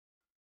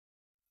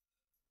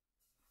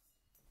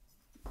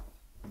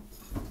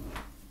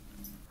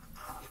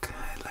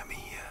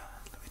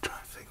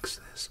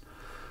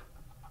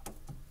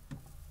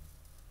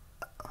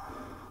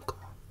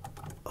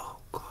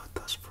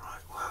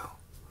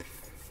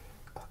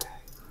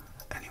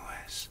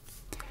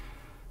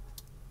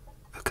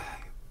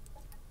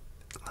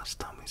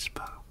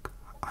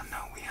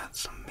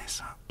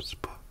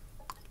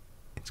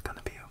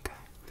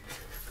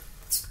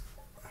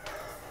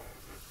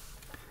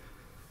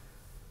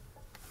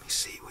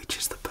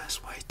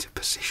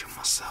position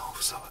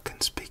myself so I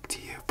can speak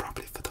to you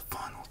probably for the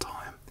final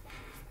time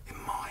in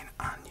mine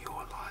and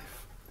your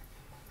life.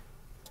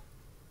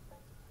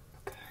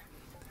 Okay,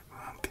 we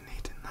won't be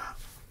needing that.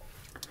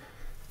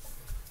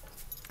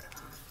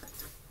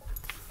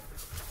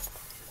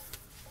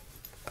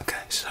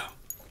 Okay, so,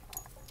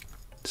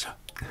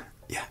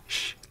 yeah,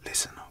 shh,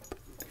 listen up.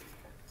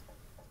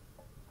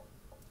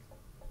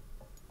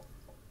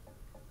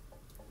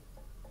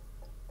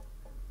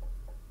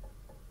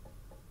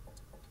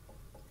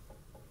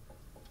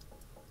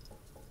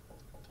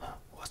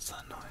 What's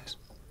that noise?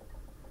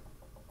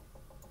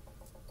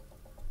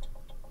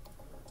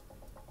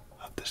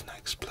 Hope there's no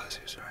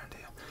explosives around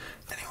here.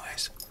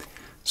 Anyways,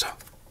 so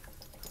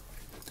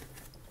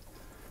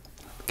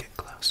get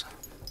closer.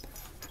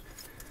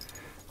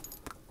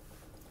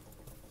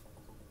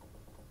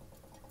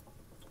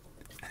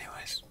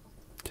 Anyways,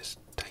 just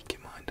take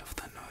your mind off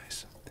that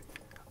noise.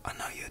 I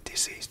know you're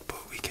deceased,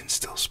 but we can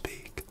still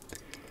speak.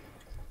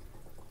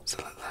 So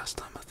the last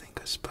time I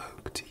think I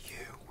spoke to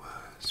you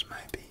was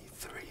maybe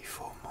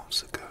 3-4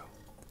 months ago.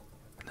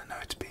 And I know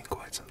it's been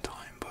quite some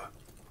time, but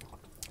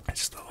I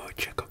just thought I would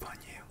check up on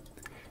you.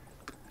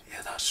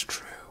 Yeah, that's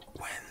true.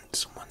 When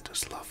someone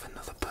does love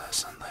another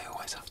person, they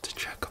always have to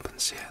check up and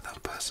see how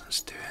that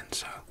person's doing,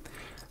 so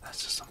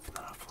that's just something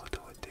that I thought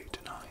I would do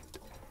tonight.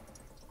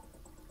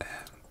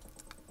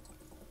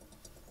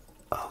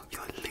 Oh,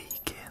 you're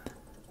leaking.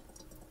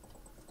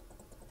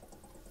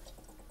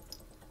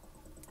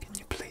 Can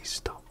you please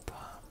stop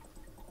that?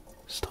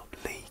 Stop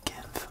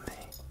leaking for me.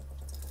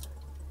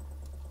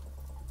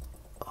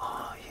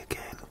 Oh, you're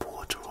getting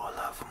water all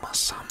over my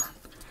salmon.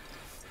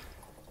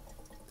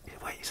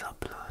 Wait, is that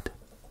blood?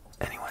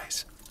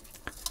 Anyways.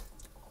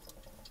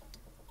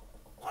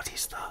 What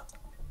is that?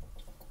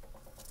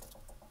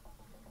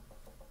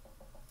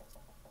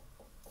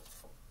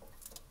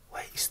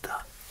 Wait, is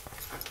that?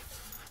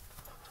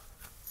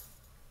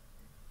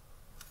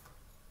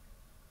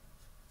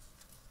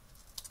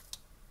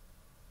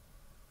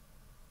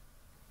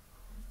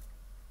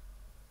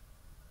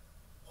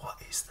 What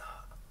is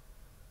that?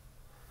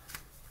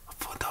 I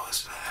thought that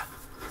was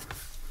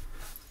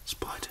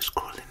spiders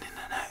crawling in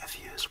and out of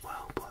you as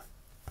well, but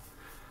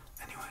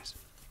anyways,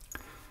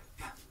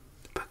 yeah,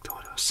 back to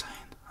what I was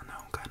saying. I know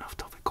I'm going off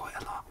topic quite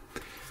a lot.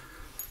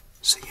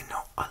 So you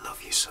know I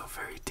love you so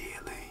very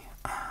dearly,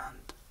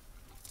 and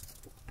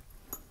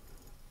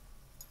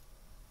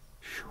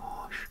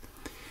shush,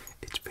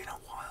 it's been a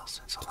while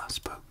since I last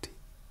spoke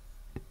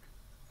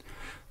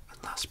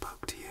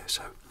to you.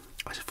 So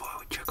I just thought I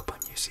would check up on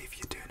you, see if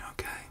you're doing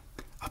okay.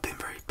 I've been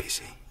very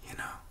busy, you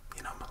know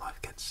my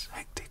life gets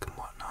hectic and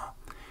whatnot.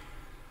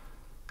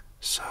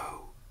 So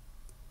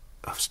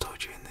I've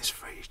stored you in this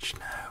fridge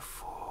now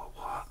for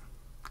what?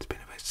 It's been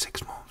about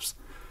 6 months.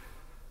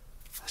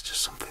 That's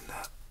just something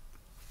that,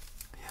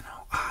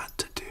 I had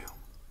to do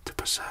to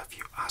preserve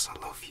you as I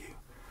love you.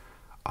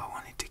 I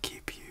wanted to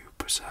keep you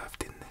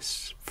preserved in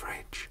this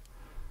fridge,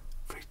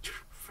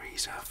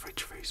 freezer,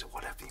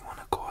 whatever you want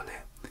to call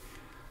it.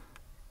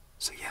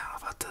 So yeah,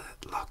 I've had to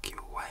lock you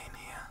away in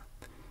here,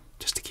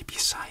 just to keep you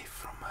safe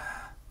from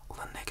all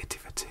the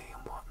negativity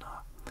and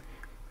whatnot.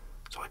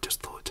 So I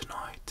just thought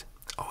tonight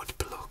I would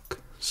pluck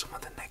some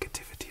of the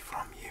negativity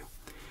from you,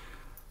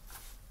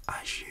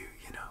 as you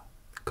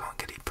can't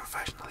get it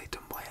professionally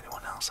done by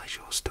anyone else, as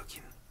you're stuck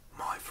in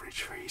my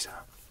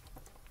freezer.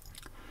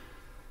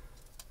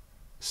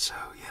 So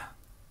yeah,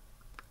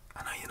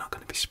 I know you're not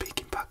going to be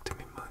speaking back to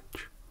me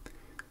much,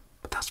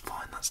 but that's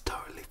fine, that's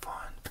totally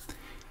fine.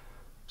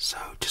 So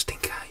just in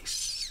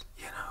case,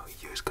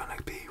 you was going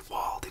to be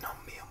wilding on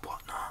me and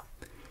whatnot,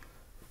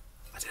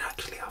 I did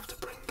actually have to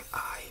bring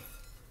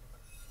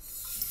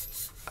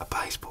a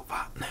baseball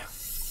bat now.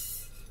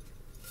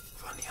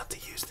 I've only had to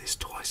use this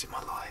twice in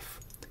my life.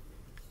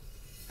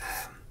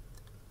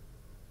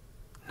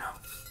 No,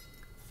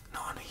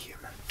 not on a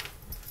human.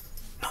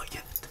 Not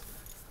yet.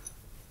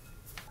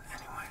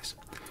 Anyways,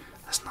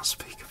 let's not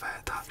speak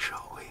about that,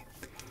 shall we?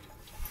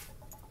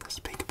 Let's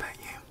speak about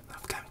you.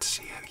 I've come to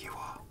see how you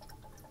are.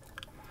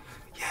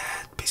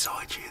 Yeah,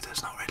 besides you,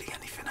 there's not really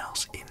anything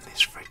else in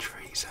this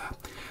freezer,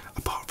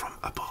 apart from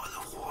a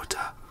bottle of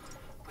water.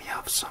 We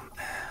have some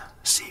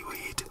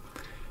seaweed,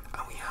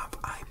 and we have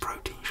a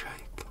protein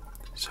shake.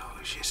 So I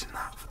was using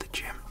that for the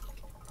gym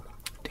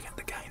to get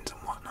the gains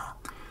and whatnot.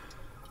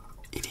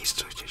 It is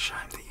such a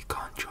shame that you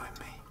can't join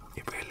me.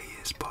 It really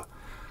is, but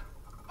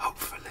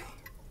hopefully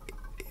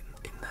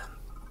in the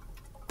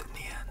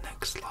near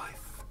next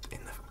life, in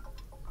the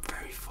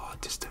very far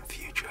distant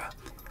future,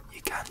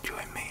 you can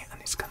join me and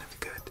it's gonna be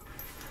good.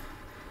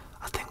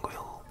 I think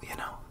we'll,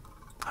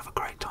 have a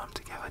great time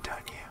together,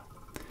 don't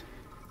you?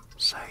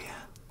 So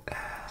yeah,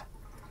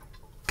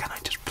 can I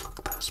just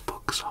pluck those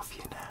books off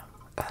you now?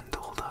 And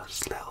all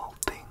those little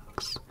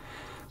things?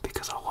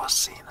 Because I was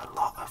seeing a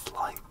lot of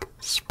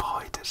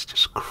spiders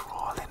just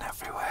crawling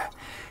everywhere.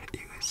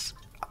 It was,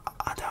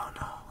 I don't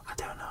know,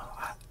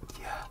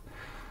 yeah.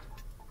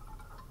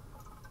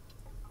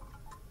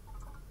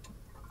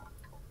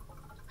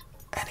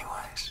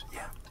 Anyways,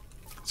 yeah,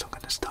 so I'm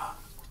gonna start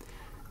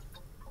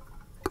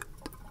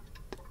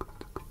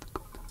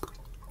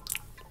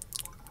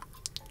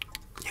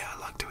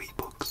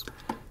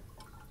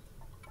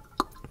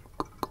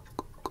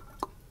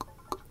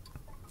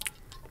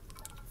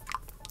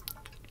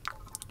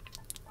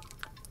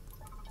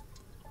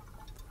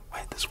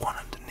there's one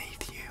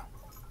underneath you.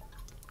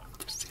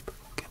 Just see if I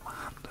can get my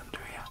hand under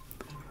here.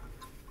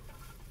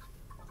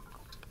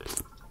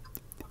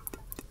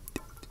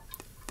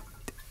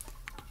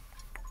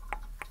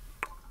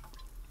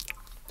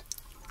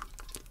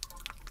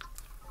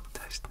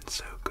 Tasting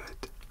so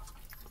good.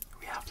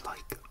 We have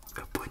like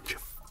a bunch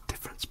of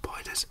different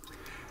spiders.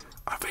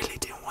 I really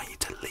didn't want you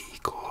to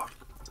leak, or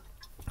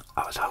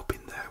I was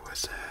hoping there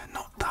was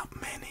not that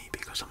many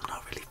because I'm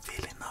not really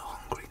feeling that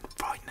hungry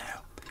right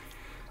now.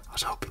 I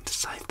was hoping to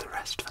save the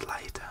rest for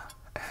later,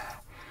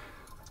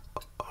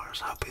 or I was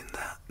hoping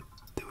that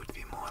there would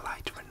be more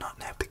later and not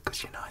now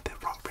because, you know, they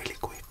rot really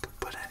quick.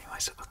 But anyway,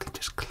 so I can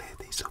just clear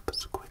these up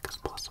as quick as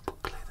possible,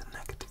 clear the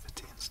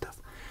negativity and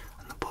stuff,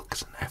 and the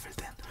bugs and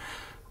everything.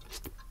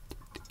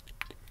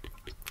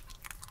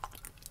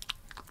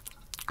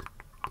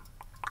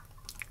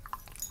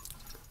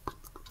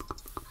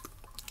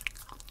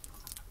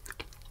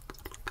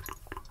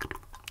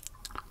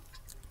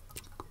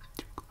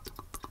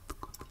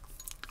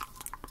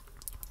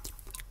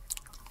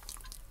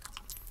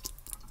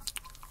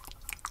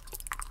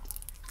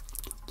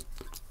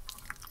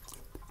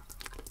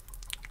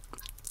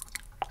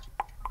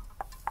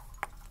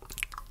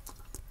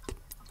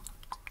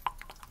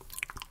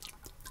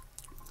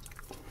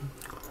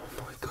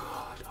 Oh my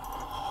god.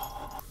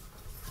 Oh.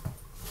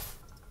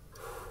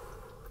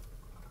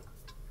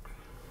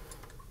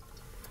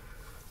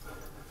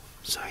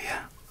 So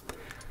yeah,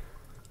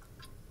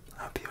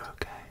 I hope you're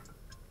okay.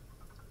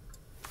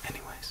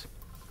 Anyways,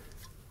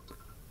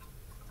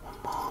 one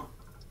more.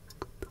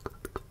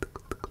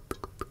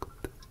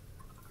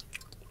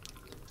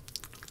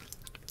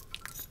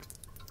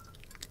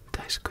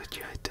 Tastes good,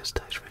 yeah, it does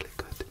taste really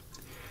good.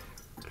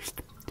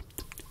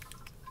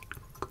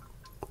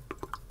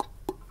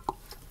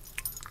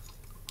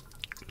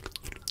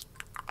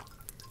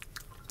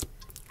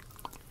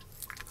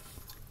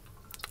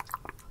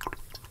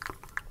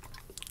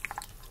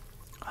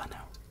 I know.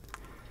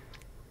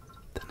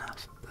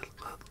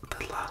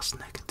 The last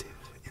negative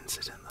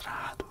incident that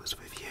I had was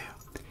with you.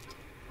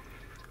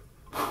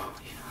 Yeah,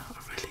 I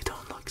really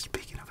don't like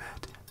speaking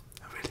about it.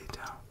 I really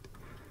don't.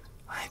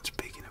 I hate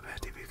speaking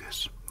about it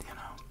because, you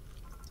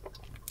know,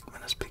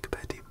 when I speak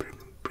about it, it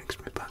brings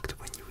me back to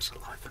when you was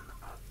alive, and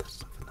that's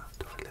something that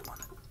I don't really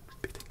want to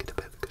be thinking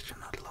about because you're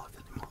not alive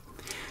anymore.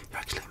 You're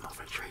actually in my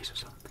refrigerator,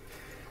 so.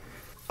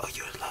 Oh,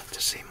 you would like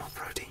to see my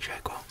protein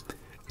shake? Well,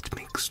 it's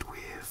mixed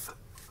with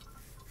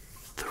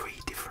 3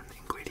 different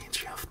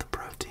ingredients. You have the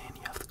protein,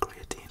 you have the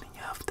creatine, and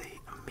you have the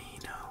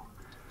amino.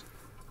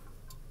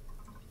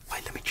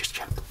 Wait, let me just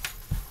check.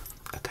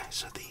 Okay,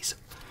 so this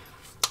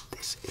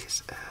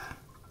is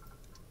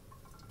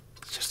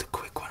it's just a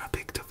quick one I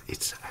picked up.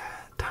 It's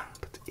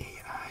tanked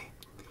EI,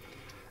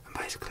 and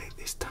basically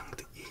this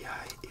tanked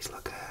EI is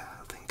like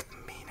I think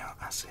amino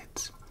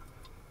acids.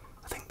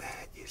 I think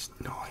there is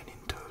 9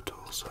 in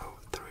total, so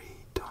 3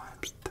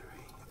 times 3.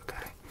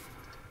 Okay.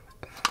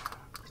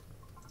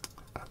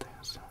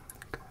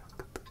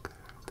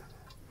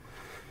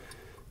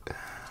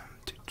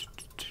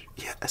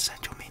 Yeah,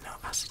 essential amino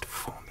acid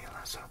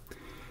formula. So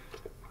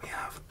we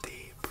have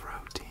the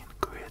protein,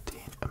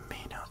 creatine,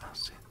 amino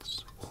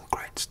acids, all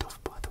great stuff,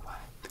 by the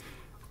way.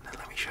 Now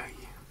let me show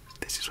you.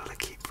 This is what I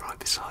keep right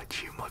beside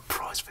you. My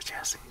prize for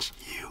Jassin's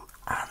you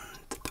and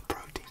the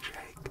protein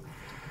shake.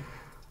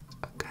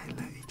 Okay,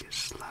 let me just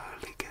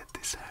slowly get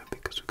this out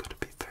because we've got to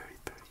be very,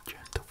 very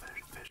gentle,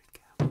 very, very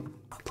careful.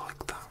 Not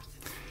like that.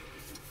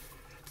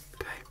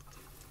 Okay.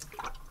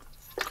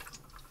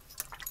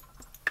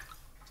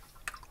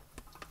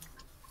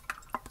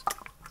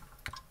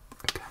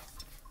 Okay.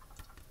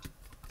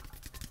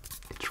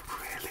 It's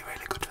really,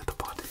 really good for the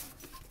body.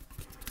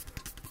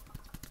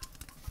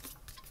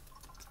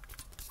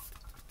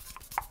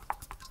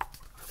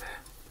 Okay.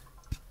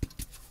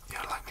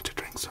 You'd like me to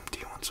drink some? Do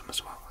you want some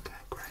as well? Okay,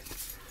 great.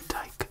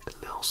 Take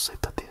a little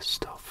sip of this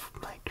stuff.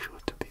 Make sure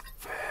to be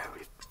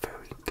very,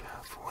 very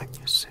careful when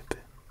you sip it.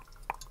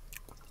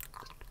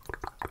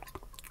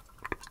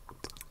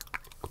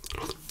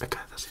 Okay,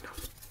 that's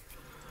enough.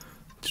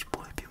 Just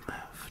wipe your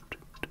mouth.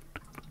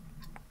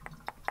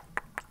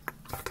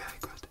 Okay,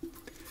 good.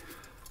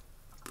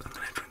 I'm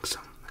gonna drink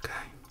some,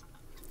 okay?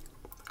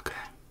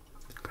 Okay,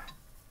 okay.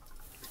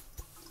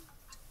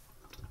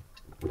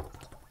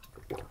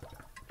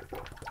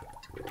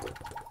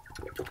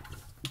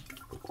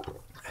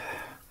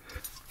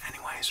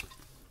 Anyways,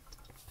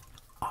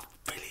 I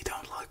really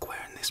don't like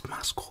wearing this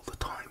mask all the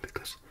time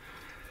because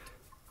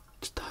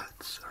it just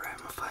hurts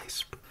around my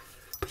face.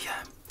 But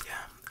yeah,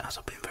 as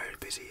I've been very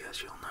busy,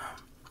 as you'll know,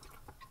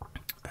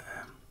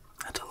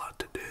 had a lot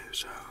to do,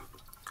 so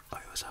I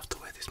always have to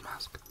wear this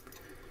mask.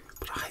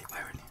 But I hate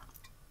wearing it,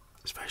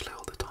 especially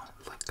all the time.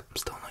 Like, I'm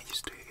still not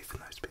used to it, even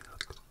though it's been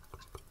like,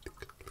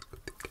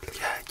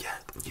 yeah,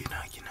 you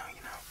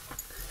know.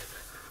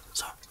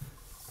 So,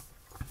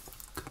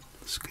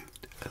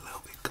 scoot a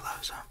little bit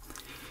closer.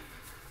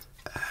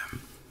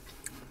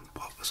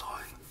 What was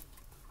I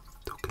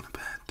talking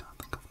about? I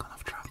think I've gone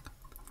off track.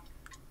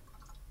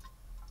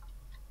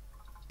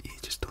 You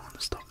just don't want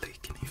to stop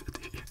leaking either,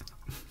 do you?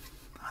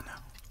 I know.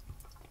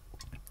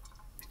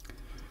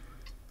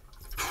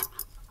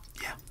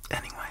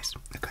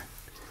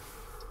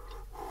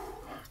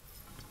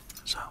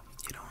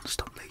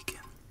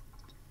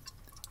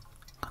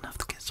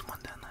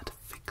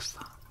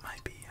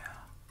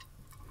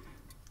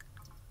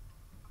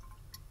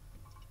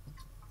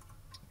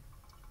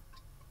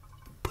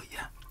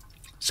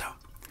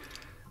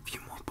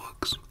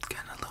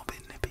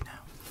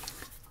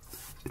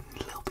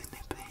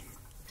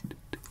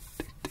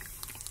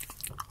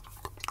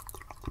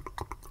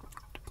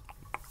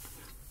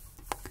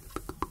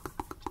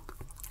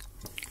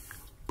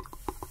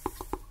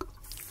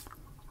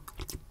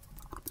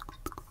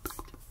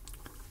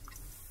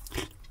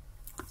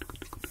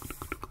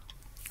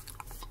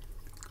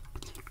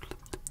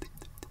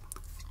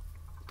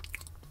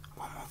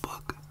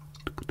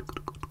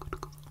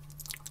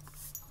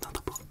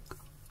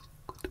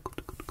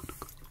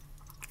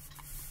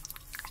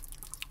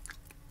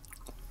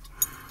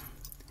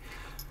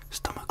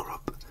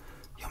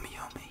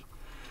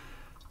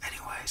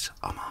 anyways,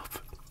 I'm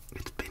off.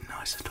 It's been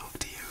nice to talk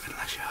to you,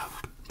 unless you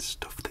have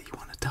stuff that you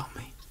want to tell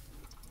me.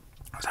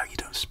 I know you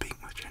don't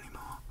speak much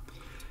anymore.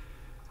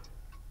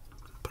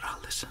 But I'll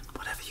listen.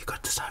 Whatever you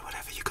got to say,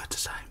 whatever you got to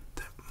say.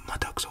 My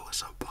dog's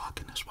also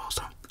barking as well,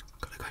 so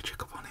gotta go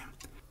check up on him.